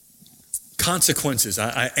consequences.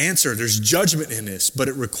 I answer, there's judgment in this, but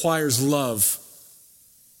it requires love.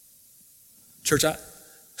 Church, I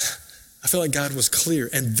feel like God was clear,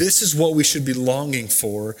 and this is what we should be longing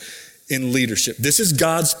for in leadership. This is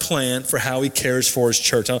God's plan for how he cares for his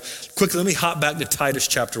church. Now, quickly, let me hop back to Titus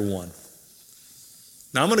chapter 1.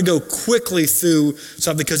 Now, I'm going to go quickly through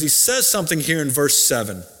something because he says something here in verse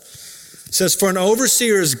 7. It says, for an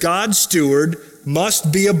overseer as God's steward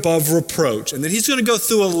must be above reproach. And then he's going to go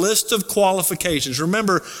through a list of qualifications.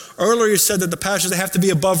 Remember, earlier he said that the pastors, they have to be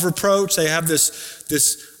above reproach. They have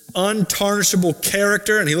this untarnishable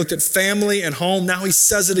character, and he looked at family and home. Now he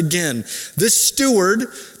says it again. This steward,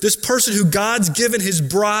 this person who God's given his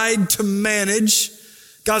bride to manage,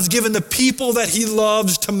 God's given the people that he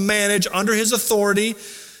loves to manage under his authority.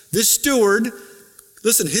 This steward,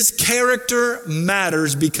 listen, his character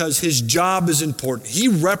matters because his job is important. He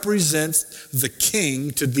represents the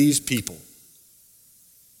king to these people.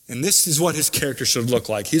 And this is what his character should look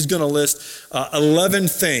like. He's going to list 11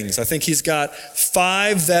 things. I think he's got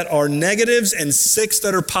 5 that are negatives and 6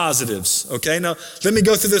 that are positives. Okay, now let me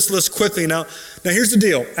go through this list quickly. Now here's the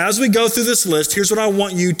deal. As we go through this list, here's what I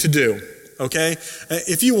want you to do. Okay,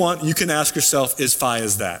 if you want, you can ask yourself, is Phi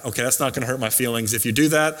is that? Okay, that's not going to hurt my feelings. If you do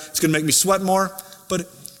that, it's going to make me sweat more. But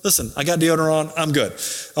listen, I got deodorant on, I'm good.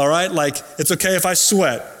 All right, like it's okay if I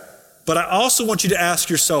sweat. But I also want you to ask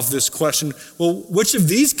yourself this question, well, which of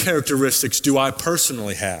these characteristics do I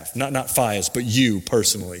personally have? Not Phias, but you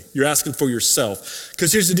personally. You're asking for yourself.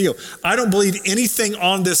 Because here's the deal. I don't believe anything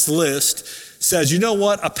on this list says, you know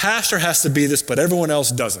what, a pastor has to be this, but everyone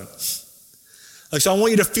else doesn't. Like, so I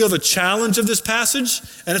want you to feel the challenge of this passage.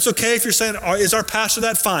 And it's okay if you're saying, is our pastor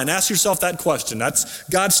that? Fine. Ask yourself that question. That's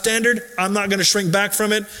God's standard. I'm not going to shrink back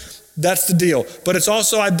from it. That's the deal. But it's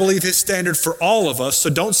also, I believe, his standard for all of us. So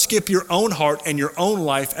don't skip your own heart and your own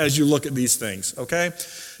life as you look at these things, okay?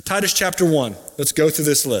 Titus chapter 1. Let's go through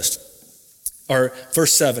this list. Or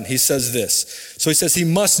verse 7, he says this. So he says he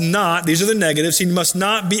must not, these are the negatives, he must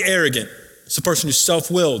not be arrogant. It's a person who's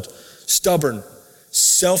self-willed, stubborn,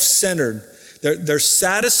 self-centered. They're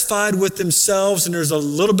satisfied with themselves, and there's a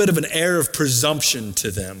little bit of an air of presumption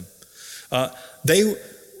to them.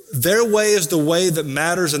 Their way is the way that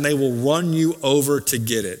matters, and they will run you over to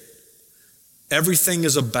get it. Everything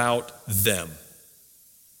is about them.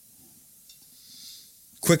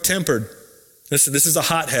 Quick-tempered. This is a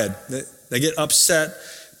hothead. They get upset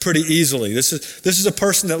pretty easily. This is a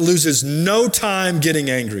person that loses no time getting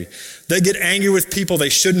angry. They get angry with people they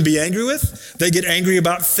shouldn't be angry with. They get angry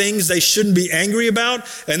about things they shouldn't be angry about,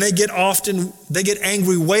 and they get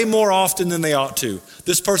angry way more often than they ought to.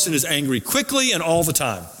 This person is angry quickly and all the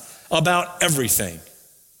time about everything.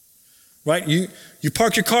 Right? You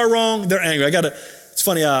park your car wrong, they're angry. It's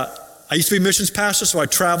funny, I I used to be missions pastor, so I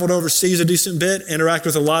traveled overseas a decent bit, interacted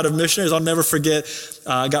with a lot of missionaries. I'll never forget,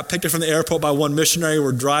 I got picked up from the airport by one missionary.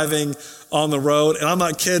 We're driving on the road, and I'm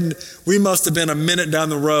not kidding. We must have been a minute down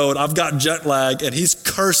the road. I've got jet lag, and he's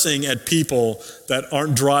cursing at people that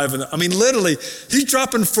aren't driving. I mean, literally, he's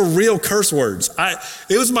dropping for real curse words.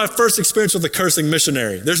 It was my first experience with a cursing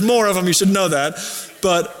missionary. There's more of them, you should know that.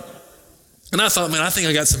 And I thought, man, I think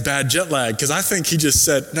I got some bad jet lag, because I think he just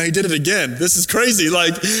said, no, he did it again. This is crazy.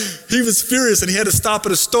 Like, he was furious, and he had to stop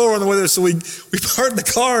at a store on the way there. So we park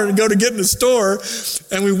the car and go to get in the store,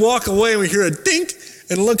 and we walk away, and we hear a dink,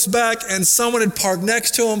 and looks back, and someone had parked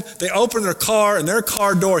next to him. They opened their car, and their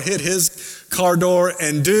car door hit his car door.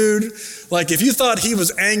 And dude, like, if you thought he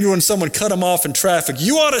was angry when someone cut him off in traffic,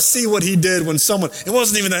 you ought to see what he did when it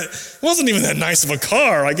wasn't even that nice of a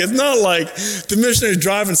car. Like, it's not like the missionary's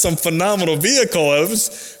driving some phenomenal vehicle. It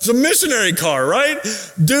was a missionary car, right?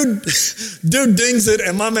 Dude dings it,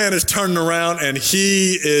 and my man is turning around, and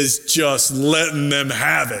he is just letting them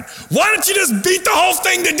have it. Why don't you just beat the whole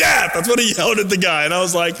thing to death? That's what he yelled at the guy. And I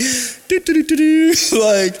was like,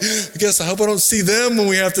 like, I guess I hope I don't see them when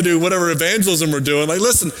we have to do whatever evangelism we're doing. Like,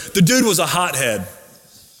 listen, the dude was a hothead,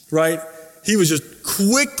 right? He was just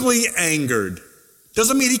quickly angered.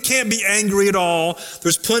 Doesn't mean he can't be angry at all.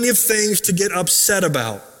 There's plenty of things to get upset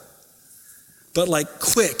about. But like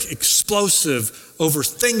quick, explosive, over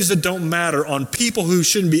things that don't matter, on people who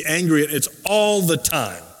shouldn't be angry at, it's all the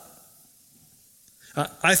time.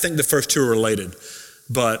 I think the first two are related,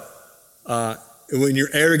 but when you're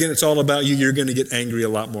arrogant, it's all about you, you're going to get angry a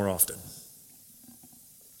lot more often.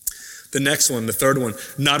 The next one, the third one,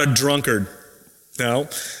 not a drunkard. Now,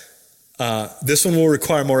 this one will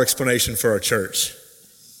require more explanation for our church.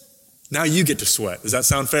 Now you get to sweat. Does that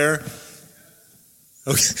sound fair?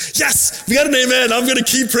 Okay. Yes, we got an amen. I'm going to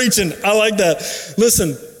keep preaching. I like that.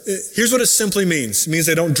 Listen, here's what it simply means. It means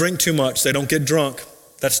they don't drink too much. They don't get drunk.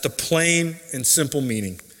 That's the plain and simple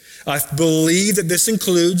meaning. I believe that this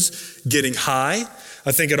includes getting high.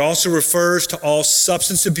 I think it also refers to all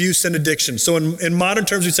substance abuse and addiction. So in modern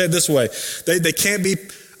terms, we say it this way. They can't be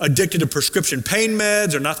addicted to prescription pain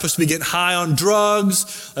meds. They're not supposed to be getting high on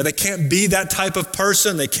drugs. They can't be that type of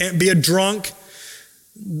person. They can't be a drunk.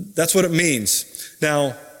 That's what it means.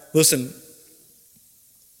 Now, listen,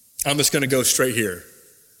 I'm just going to go straight here.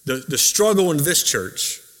 The struggle in this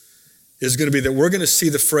church is going to be that we're going to see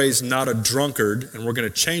the phrase not a drunkard, and we're going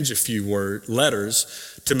to change a few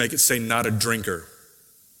letters to make it say not a drinker.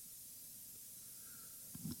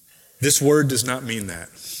 This word does not mean that.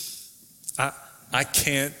 I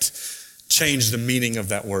can't change the meaning of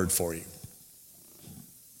that word for you.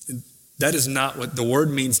 That is not what the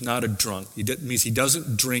word means, not a drunk. It means he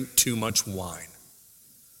doesn't drink too much wine.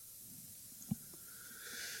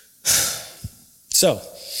 So,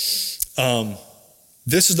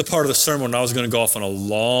 this is the part of the sermon when I was going to go off on a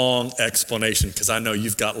long explanation, because I know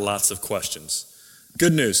you've got lots of questions.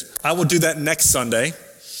 Good news. I will do that next Sunday.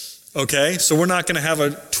 Okay? So we're not going to have a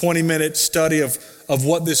 20-minute study of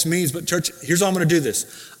what this means. But church, here's how I'm going to do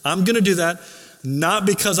this. I'm going to do that not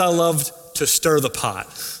because I love to stir the pot.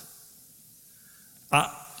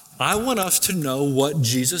 I want us to know what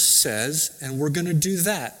Jesus says, and we're going to do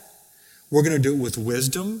that. We're going to do it with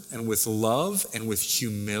wisdom and with love and with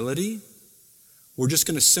humility. We're just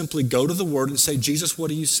going to simply go to the Word and say, Jesus, what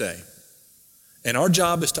do you say? And our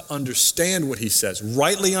job is to understand what he says,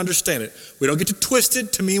 rightly understand it. We don't get to twist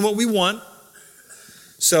it to mean what we want.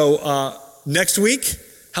 So next week,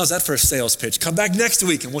 how's that for a sales pitch? Come back next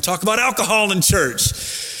week and we'll talk about alcohol in church.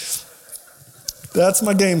 That's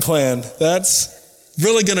my game plan. That's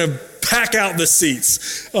really going to pack out the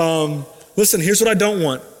seats. Listen, here's what I don't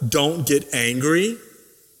want. Don't get angry.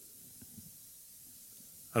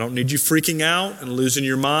 I don't need you freaking out and losing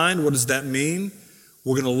your mind. What does that mean?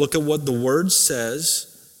 We're going to look at what the Word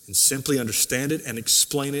says and simply understand it and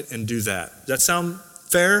explain it and do that. Does that sound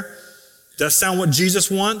fair? Does that sound what Jesus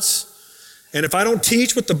wants? And if I don't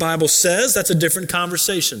teach what the Bible says, that's a different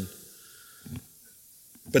conversation.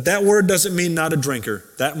 But that word doesn't mean not a drinker.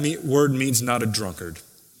 That word means not a drunkard.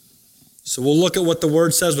 So we'll look at what the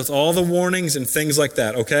Word says with all the warnings and things like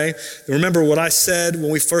that, okay? Remember what I said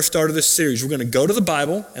when we first started this series. We're going to go to the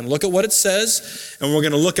Bible and look at what it says, and we're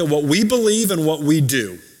going to look at what we believe and what we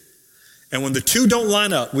do. And when the two don't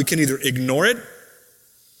line up, we can either ignore it,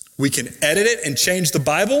 we can edit it and change the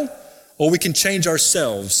Bible, or we can change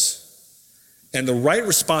ourselves. And the right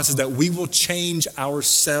response is that we will change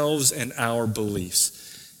ourselves and our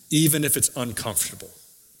beliefs, even if it's uncomfortable.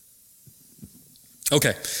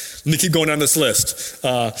 Okay, let me keep going down this list.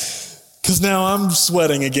 Because now I'm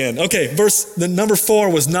sweating again. Okay, the number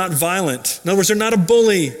 4 was not violent. In other words, they're not a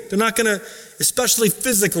bully. They're not going to, especially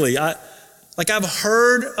physically. I've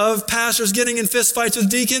heard of pastors getting in fist fights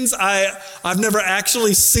with deacons. I've never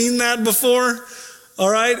actually seen that before. All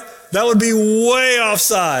right, that would be way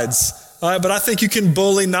offsides. All right, but I think you can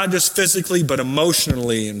bully not just physically, but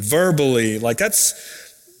emotionally and verbally. Like that's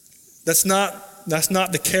not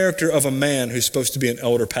the character of a man who's supposed to be an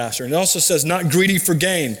elder pastor. And it also says not greedy for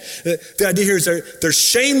gain. The idea here is they're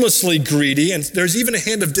shamelessly greedy, and there's even a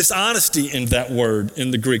hint of dishonesty in that word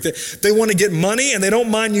in the Greek. They want to get money, and they don't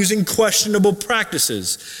mind using questionable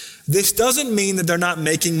practices. This doesn't mean that they're not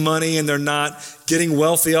making money and they're not getting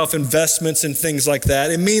wealthy off investments and things like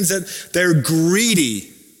that. It means that they're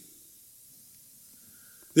greedy.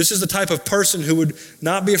 This is the type of person who would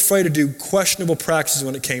not be afraid to do questionable practices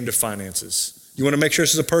when it came to finances. You want to make sure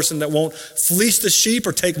this is a person that won't fleece the sheep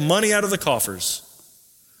or take money out of the coffers.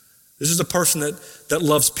 This is a person that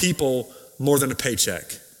loves people more than a paycheck.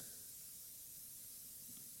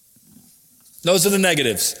 Those are the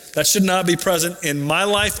negatives. That should not be present in my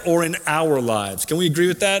life or in our lives. Can we agree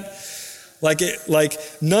with that? Like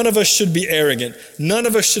none of us should be arrogant. None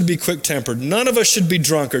of us should be quick-tempered. None of us should be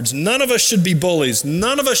drunkards. None of us should be bullies.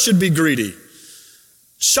 None of us should be greedy.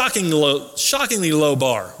 Shockingly low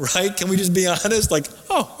bar, right? Can we just be honest? Like,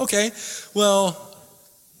 oh, okay. Well,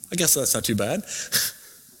 I guess that's not too bad.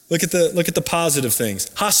 Look at the positive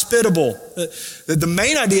things. Hospitable. The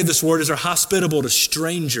main idea of this word is they're hospitable to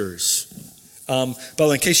strangers. But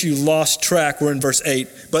in case you lost track, we're in verse 8.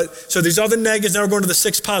 So these are the negatives. Now we're going to the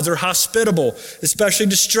 6 positives. They're hospitable, especially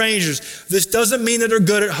to strangers. This doesn't mean that they're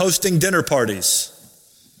good at hosting dinner parties,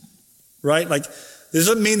 right? Like, this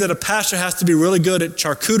doesn't mean that a pastor has to be really good at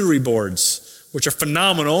charcuterie boards, which are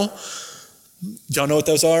phenomenal. Do y'all know what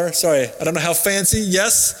those are? Sorry, I don't know how fancy.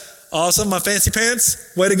 Yes, awesome, my fancy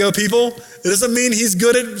pants. Way to go, people. It doesn't mean he's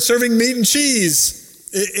good at serving meat and cheese.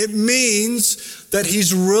 It means that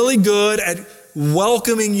he's really good at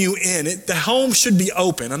welcoming you in. The home should be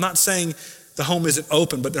open. I'm not saying the home isn't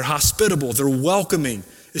open, but they're hospitable, they're welcoming,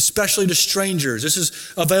 especially to strangers. This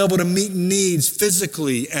is available to meet needs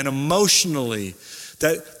physically and emotionally.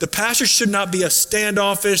 That the pastor should not be a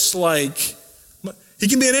standoffish, he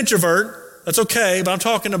can be an introvert, that's okay, but I'm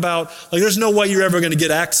talking about, there's no way you're ever going to get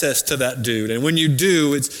access to that dude. And when you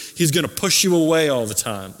do, he's going to push you away all the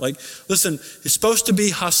time. Listen, he's supposed to be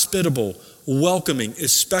hospitable, welcoming,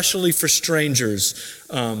 especially for strangers.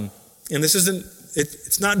 And this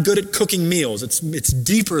it's not good at cooking meals. It's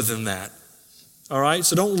deeper than that. All right?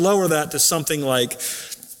 So don't lower that to something like,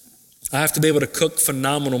 I have to be able to cook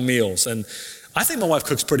phenomenal meals. And I think my wife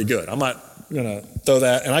cooks pretty good. I'm not going to throw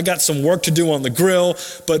that. And I got some work to do on the grill,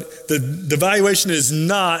 but the evaluation is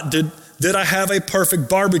not, did I have a perfect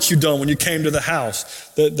barbecue done when you came to the house?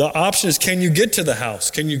 The option is, can you get to the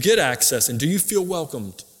house? Can you get access? And do you feel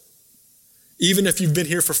welcomed? Even if you've been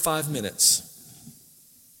here for 5 minutes.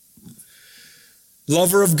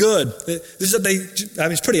 Lover of good.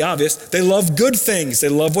 It's pretty obvious. They love good things. They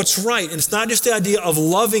love what's right. And it's not just the idea of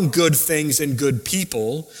loving good things and good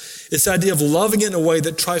people. It's the idea of loving it in a way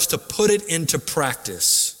that tries to put it into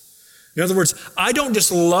practice. In other words, I don't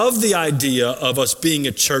just love the idea of us being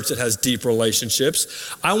a church that has deep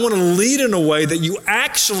relationships. I want to lead in a way that you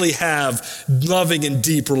actually have loving and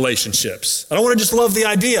deep relationships. I don't want to just love the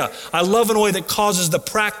idea. I love in a way that causes the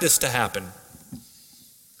practice to happen.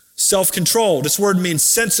 Self-control. This word means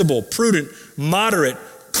sensible, prudent, moderate,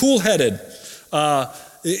 cool-headed.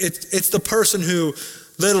 It's the person who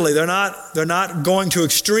literally they're not going to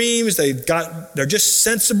extremes. They're just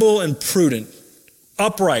sensible and prudent,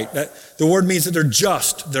 upright. The word means that they're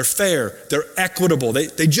just, they're fair, they're equitable.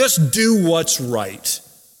 They just do what's right.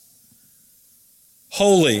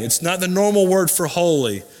 Holy. It's not the normal word for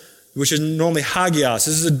holy, which is normally hagios.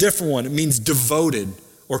 This is a different one. It means devoted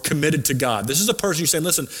or committed to God. This is a person you're saying,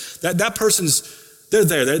 listen, that person's, they're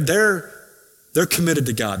there. They're committed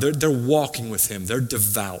to God. They're walking with him. They're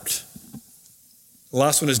devout. The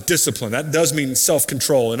last one is discipline. That does mean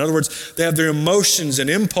self-control. In other words, they have their emotions and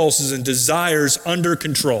impulses and desires under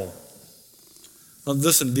control. Now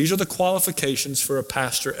listen, these are the qualifications for a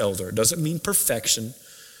pastor elder. It doesn't mean perfection,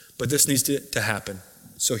 but this needs to happen.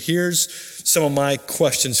 So here's some of my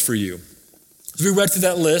questions for you. As we read through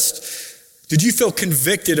that list, did you feel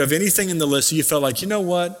convicted of anything in the list so you felt like, you know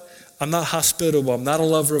what? I'm not hospitable. I'm not a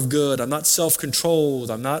lover of good. I'm not self-controlled.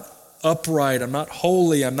 I'm not upright. I'm not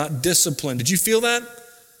holy. I'm not disciplined. Did you feel that?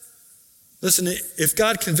 Listen, if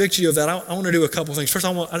God convicts you of that, I want to do a couple things. First,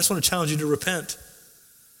 I just want to challenge you to repent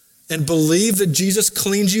and believe that Jesus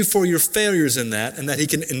cleans you for your failures in that and that he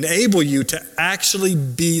can enable you to actually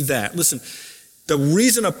be that. Listen, The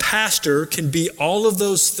reason a pastor can be all of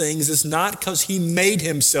those things is not because he made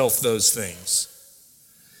himself those things.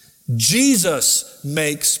 Jesus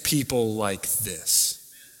makes people like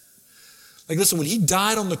this. Like, listen, when he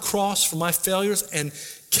died on the cross for my failures and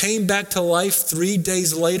came back to life 3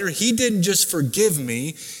 days later, he didn't just forgive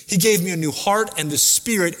me, he gave me a new heart and the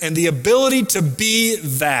spirit and the ability to be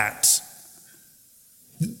that.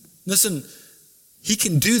 Listen, he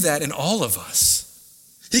can do that in all of us.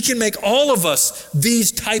 He can make all of us these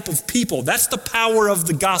type of people. That's the power of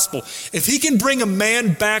the gospel. If he can bring a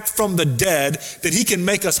man back from the dead, then he can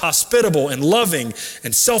make us hospitable and loving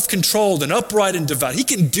and self-controlled and upright and devout. He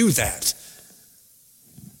can do that.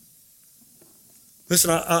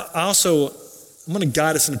 Listen, I'm going to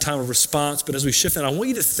guide us in a time of response, but as we shift in, I want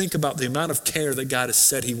you to think about the amount of care that God has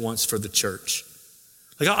said he wants for the church.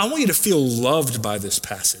 Like, I want you to feel loved by this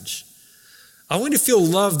passage. I want you to feel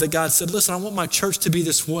loved that God said, listen, I want my church to be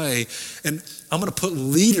this way, and I'm going to put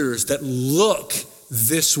leaders that look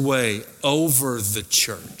this way over the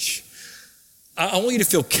church. I want you to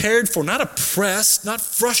feel cared for, not oppressed, not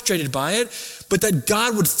frustrated by it, but that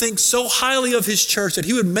God would think so highly of his church that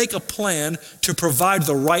he would make a plan to provide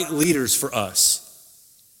the right leaders for us.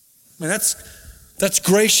 Man, that's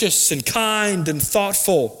gracious and kind and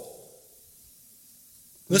thoughtful.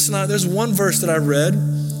 Listen, there's one verse that I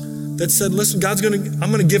read that said, listen, I'm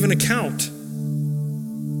going to give an account.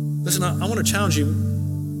 Listen, I want to challenge you.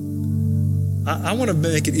 I want to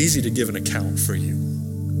make it easy to give an account for you.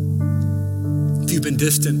 If you've been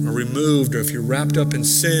distant or removed, or if you're wrapped up in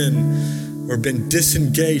sin or been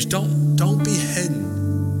disengaged, don't be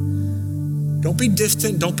hidden. Don't be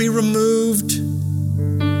distant. Don't be removed.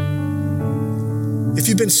 If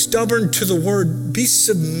you've been stubborn to the word, be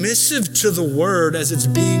submissive to the word as it's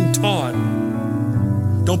being taught.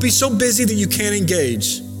 Don't be so busy that you can't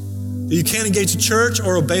engage. That you can't engage the church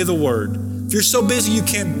or obey the word. If you're so busy you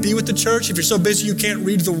can't be with the church, if you're so busy you can't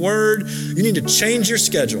read the word, you need to change your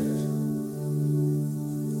schedule.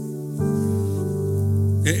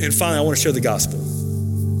 And finally, I want to share the gospel.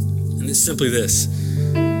 And it's simply this.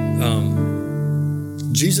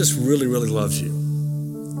 Jesus really, really loves you.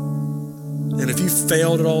 And if you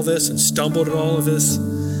failed at all this and stumbled at all of this,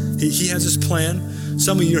 he has his plan.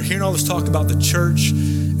 Some of you are hearing all this talk about the church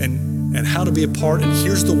and how to be a part. And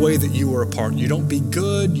here's the way that you are a part. You don't be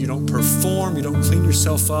good. You don't perform. You don't clean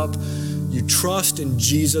yourself up. You trust in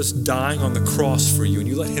Jesus dying on the cross for you, and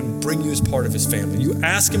you let him bring you as part of his family. You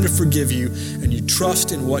ask him to forgive you, and you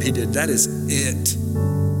trust in what he did. That is it.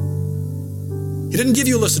 He didn't give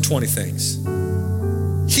you a list of 20 things.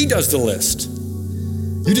 He does the list.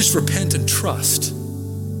 You just repent and trust.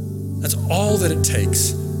 That's all that it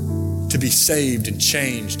takes to be saved and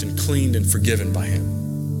changed and cleaned and forgiven by him.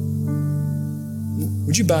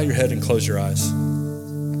 Would you bow your head and close your eyes? I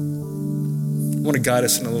want to guide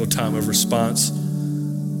us in a little time of response.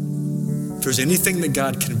 If there's anything that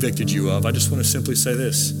God convicted you of, I just want to simply say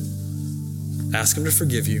this. Ask him to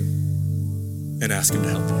forgive you and ask him to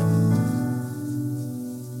help you.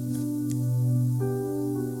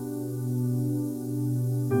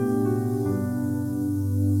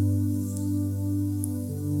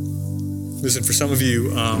 Listen, for some of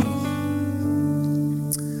you,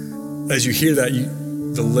 as you hear that,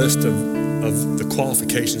 the list of the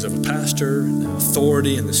qualifications of a pastor, and the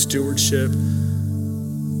authority and the stewardship.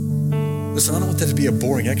 Listen, I don't want that to be a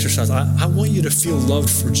boring exercise. I want you to feel loved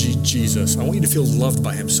for Jesus. I want you to feel loved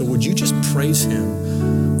by him. So would you just praise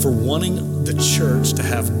him for wanting the church to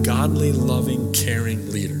have godly, loving,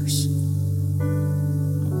 caring leaders?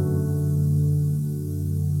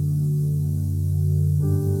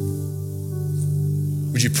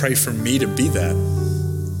 Would you pray for me to be that?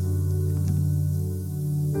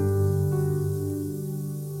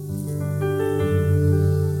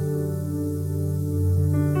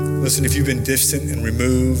 Listen, if you've been distant and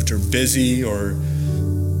removed or busy or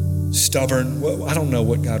stubborn, well, I don't know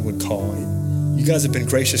what God would call you. You guys have been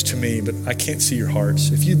gracious to me, but I can't see your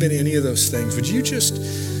hearts. If you've been any of those things, would you just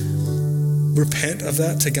repent of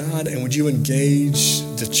that to God, and would you engage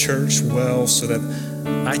the church well so that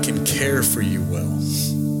I can care for you well?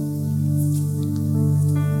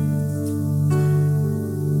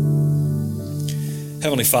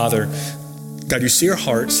 Heavenly Father, God, you see our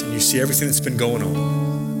hearts and you see everything that's been going on.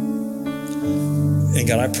 And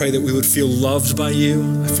God, I pray that we would feel loved by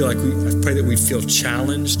you. I pray that we'd feel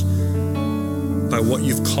challenged by what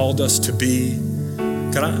you've called us to be.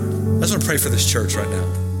 God, I just want to pray for this church right now.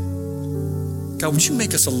 God, would you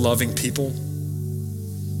make us a loving people?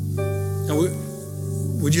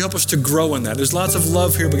 And would you help us to grow in that? There's lots of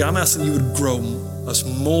love here, but God, I'm asking you would grow us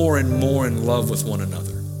more and more in love with one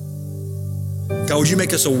another. God, would you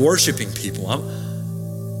make us a worshiping people?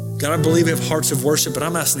 God, I believe we have hearts of worship, but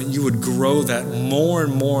I'm asking that you would grow that more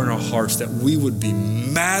and more in our hearts, that we would be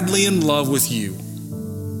madly in love with you.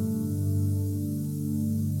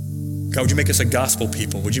 God, would you make us a gospel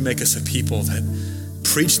people? Would you make us a people that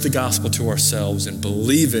preach the gospel to ourselves and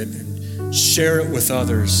believe it and share it with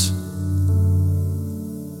others?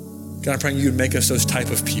 God, I pray you would make us those type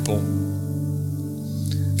of people.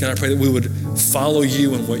 God, I pray that we would follow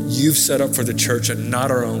you and what you've set up for the church and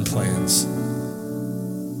not our own plans.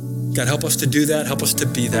 God, help us to do that. Help us to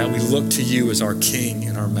be that. We look to you as our King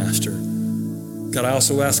and our Master. God, I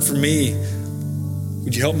also ask for me,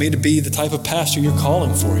 would you help me to be the type of pastor you're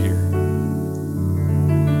calling for here?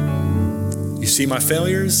 You see my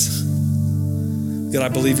failures? God, I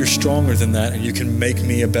believe you're stronger than that and you can make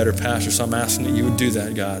me a better pastor. So I'm asking that you would do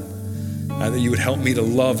that, God. That you would help me to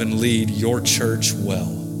love and lead your church well.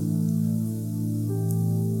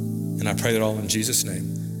 And I pray that all in Jesus'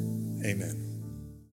 name. Amen.